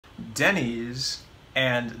Denny's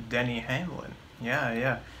and Denny Hamlin.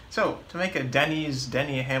 Yeah. So to make a Denny's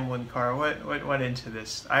Denny Hamlin car, what went into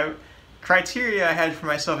this? Criteria I had for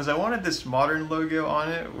myself is I wanted this modern logo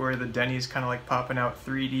on it, where the Denny's kind of like popping out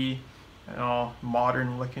 3D and all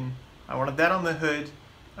modern looking. I wanted that on the hood,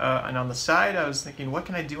 and on the side I was thinking, what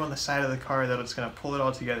can I do on the side of the car that it's gonna pull it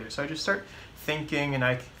all together? So I just start thinking, and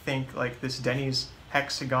I think like this Denny's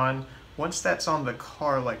hexagon. Once that's on the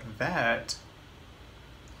car like that,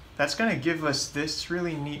 that's going to give us this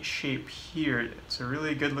really neat shape here. It's a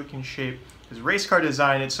really good looking shape. Because race car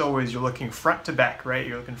design, it's always you're looking front to back, right?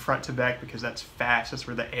 You're looking front to back because that's fast, that's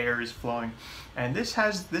where the air is flowing. And this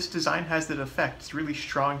design has that effect. It's really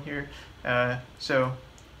strong here. The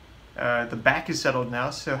back is settled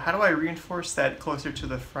now, so how do I reinforce that closer to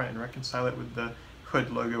the front and reconcile it with the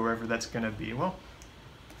hood logo, wherever that's going to be? Well,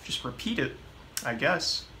 just repeat it, I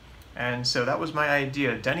guess. And so that was my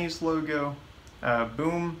idea. Denny's logo,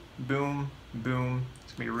 boom, boom, boom.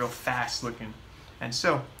 It's gonna be real fast looking. And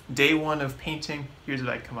so, day one of painting, here's what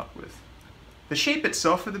I come up with. The shape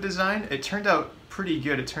itself of the design, it turned out pretty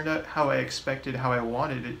good. It turned out how I expected, how I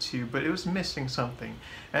wanted it to, but it was missing something.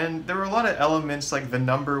 And there were a lot of elements, like the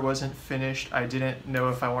number wasn't finished. I didn't know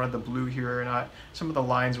if I wanted the blue here or not. Some of the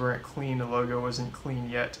lines weren't clean, the logo wasn't clean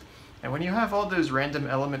yet. And when you have all those random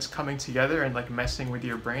elements coming together and like messing with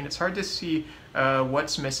your brain, it's hard to see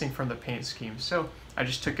what's missing from the paint scheme. So I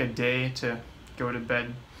just took a day to go to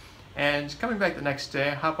bed. And coming back the next day,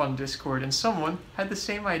 I hop on Discord, and someone had the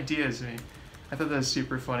same idea as me. I thought that was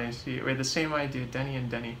super funny. See, we had the same idea, Denny and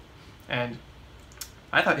Denny. And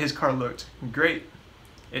I thought his car looked great.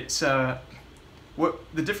 It's what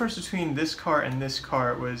the difference between this car and this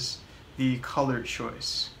car was the color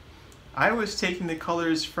choice. I was taking the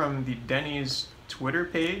colors from the Denny's Twitter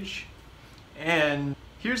page, and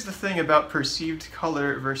here's the thing about perceived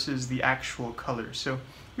color versus the actual color. So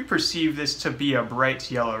we perceive this to be a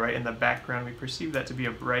bright yellow, right? In the background, we perceive that to be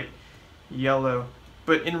a bright yellow,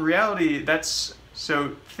 but in reality,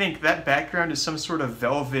 think that background is some sort of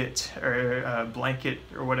velvet or blanket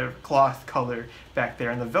or whatever, cloth color back there,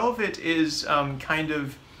 and the velvet is kind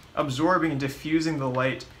of absorbing and diffusing the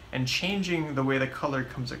light and changing the way the color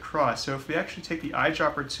comes across. So if we actually take the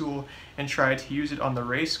eyedropper tool and try to use it on the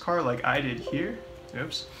race car like I did here,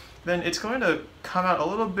 then it's going to come out a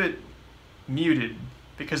little bit muted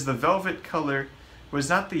because the velvet color was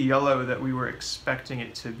not the yellow that we were expecting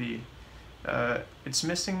it to be. It's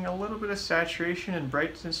missing a little bit of saturation and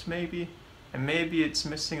brightness maybe, and maybe it's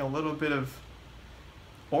missing a little bit of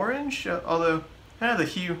orange, although the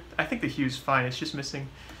hue, I think the hue's fine, it's just missing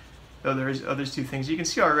those two things. You can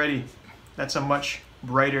see already that's a much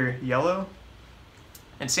brighter yellow,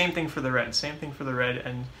 and same thing for the red,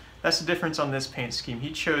 and that's the difference on this paint scheme.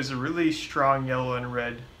 He chose a really strong yellow and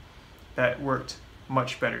red that worked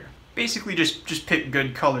much better. Basically just pick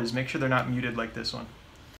good colors, make sure they're not muted like this one.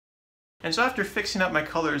 And so after fixing up my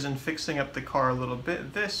colors and fixing up the car a little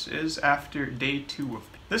bit, this is after day 2 of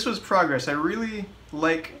this was progress. I really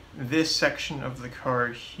like this section of the car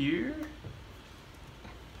here,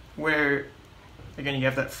 where again you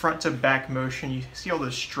have that front to back motion. You see all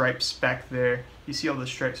those stripes back there.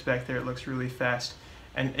 It looks really fast.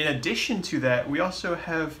 And in addition to that, we also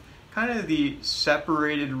have kind of the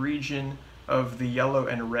separated region of the yellow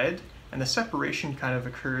and red, and the separation kind of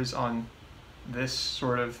occurs on this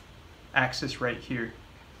sort of axis right here.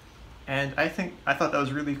 And I thought that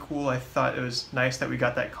was really cool. I thought it was nice that we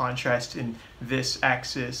got that contrast in this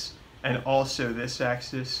axis and also this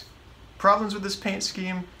axis. Problems with this paint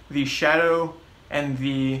scheme: the shadow and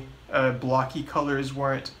the blocky colors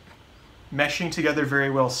weren't meshing together very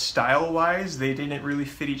well style-wise. They didn't really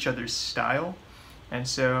fit each other's style. And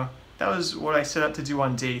so that was what I set out to do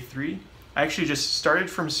on day 3. I actually just started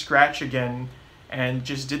from scratch again and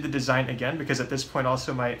just did the design again, because at this point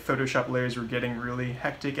also my Photoshop layers were getting really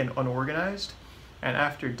hectic and unorganized. And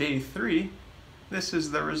after day 3, this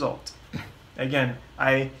is the result. Again,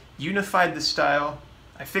 I unified the style,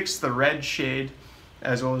 I fixed the red shade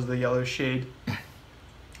as well as the yellow shade.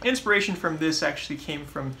 Inspiration from this actually came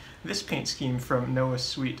from this paint scheme from Noah's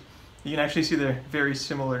Suite. You can actually see they're very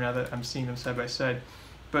similar now that I'm seeing them side by side.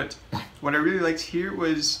 But what I really liked here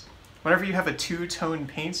was whenever you have a two-tone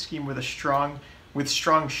paint scheme with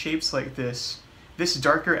strong shapes like this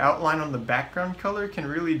darker outline on the background color can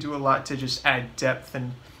really do a lot to just add depth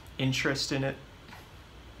and interest in it.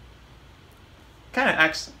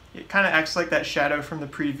 It kind of acts like that shadow from the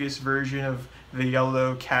previous version of the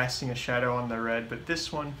yellow casting a shadow on the red, but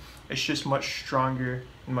this one is just much stronger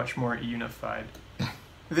and much more unified.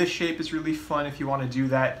 This shape is really fun. If you want to do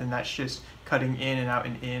that, then that's just cutting in and out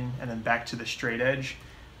and in and then back to the straight edge.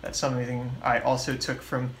 That's something I also took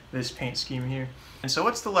from this paint scheme here. And so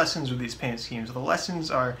what's the lessons with these paint schemes? The lessons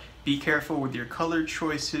are be careful with your color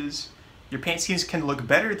choices. Your paint schemes can look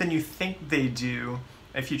better than you think they do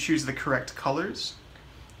if you choose the correct colors.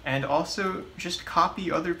 And also just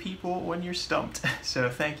copy other people when you're stumped. So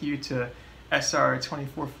thank you to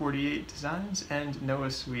SR2448 Designs and Noah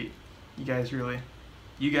Sweet. You guys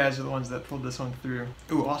are the ones that pulled this one through.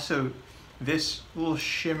 Ooh, also this little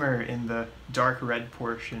shimmer in the dark red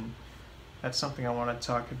portion. That's something I want to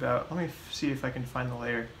talk about. Let me see if I can find the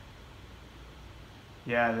layer.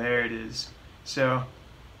 Yeah, there it is. So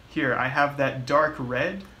here, I have that dark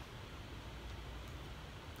red.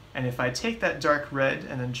 And if I take that dark red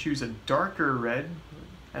and then choose a darker red,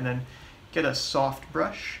 and then get a soft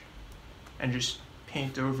brush and just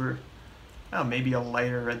paint over, oh, maybe a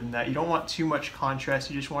lighter red than that. You don't want too much contrast,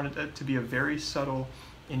 you just want it to be a very subtle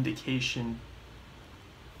indication.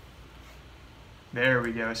 There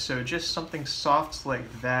we go. So just something soft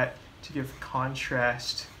like that to give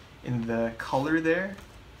contrast in the color there.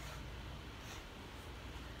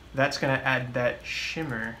 That's going to add that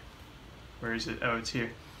shimmer. Where is it? Oh, it's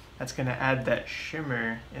here. That's going to add that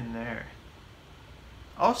shimmer in there.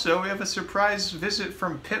 Also, we have a surprise visit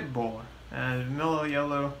from Pitbull. Mellow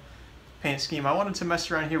yellow paint scheme. I wanted to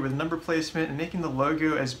mess around here with number placement and making the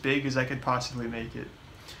logo as big as I could possibly make it.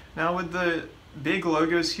 Now with the big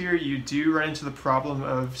logos here, you do run into the problem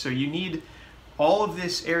of, so you need all of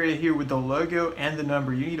this area here with the logo and the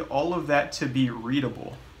number, you need all of that to be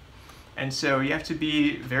readable. And so you have to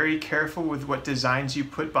be very careful with what designs you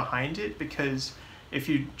put behind it, because if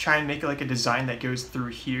you try and make it like a design that goes through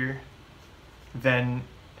here, then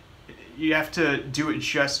you have to do it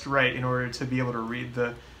just right in order to be able to read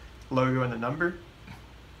the logo and the number.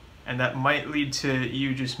 And that might lead to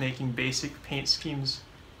you just making basic paint schemes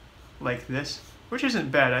like this, which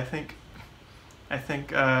isn't bad. I think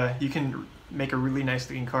you can make a really nice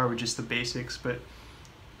looking car with just the basics. But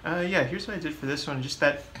yeah, here's what I did for this one. Just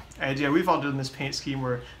that idea. We've all done this paint scheme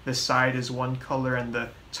where the side is one color and the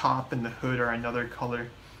top and the hood are another color.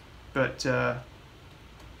 But yeah,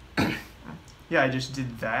 I just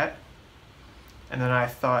did that. And then I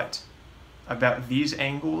thought about these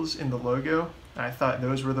angles in the logo. And I thought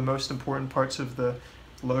those were the most important parts of the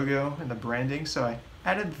logo and the branding. So I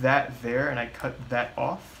added that there and I cut that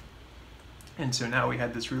off. And so now we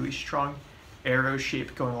had this really strong arrow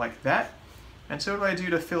shape going like that. And so what do I do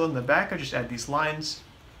to fill in the back? I just add these lines.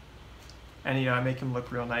 And you know, I make them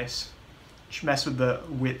look real nice. Just mess with the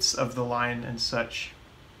widths of the line and such.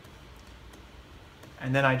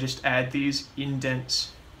 And then I just add these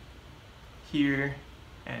indents here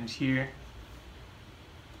and here.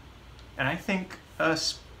 And I think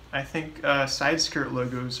side skirt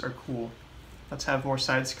logos are cool. Let's have more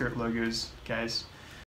side skirt logos, guys.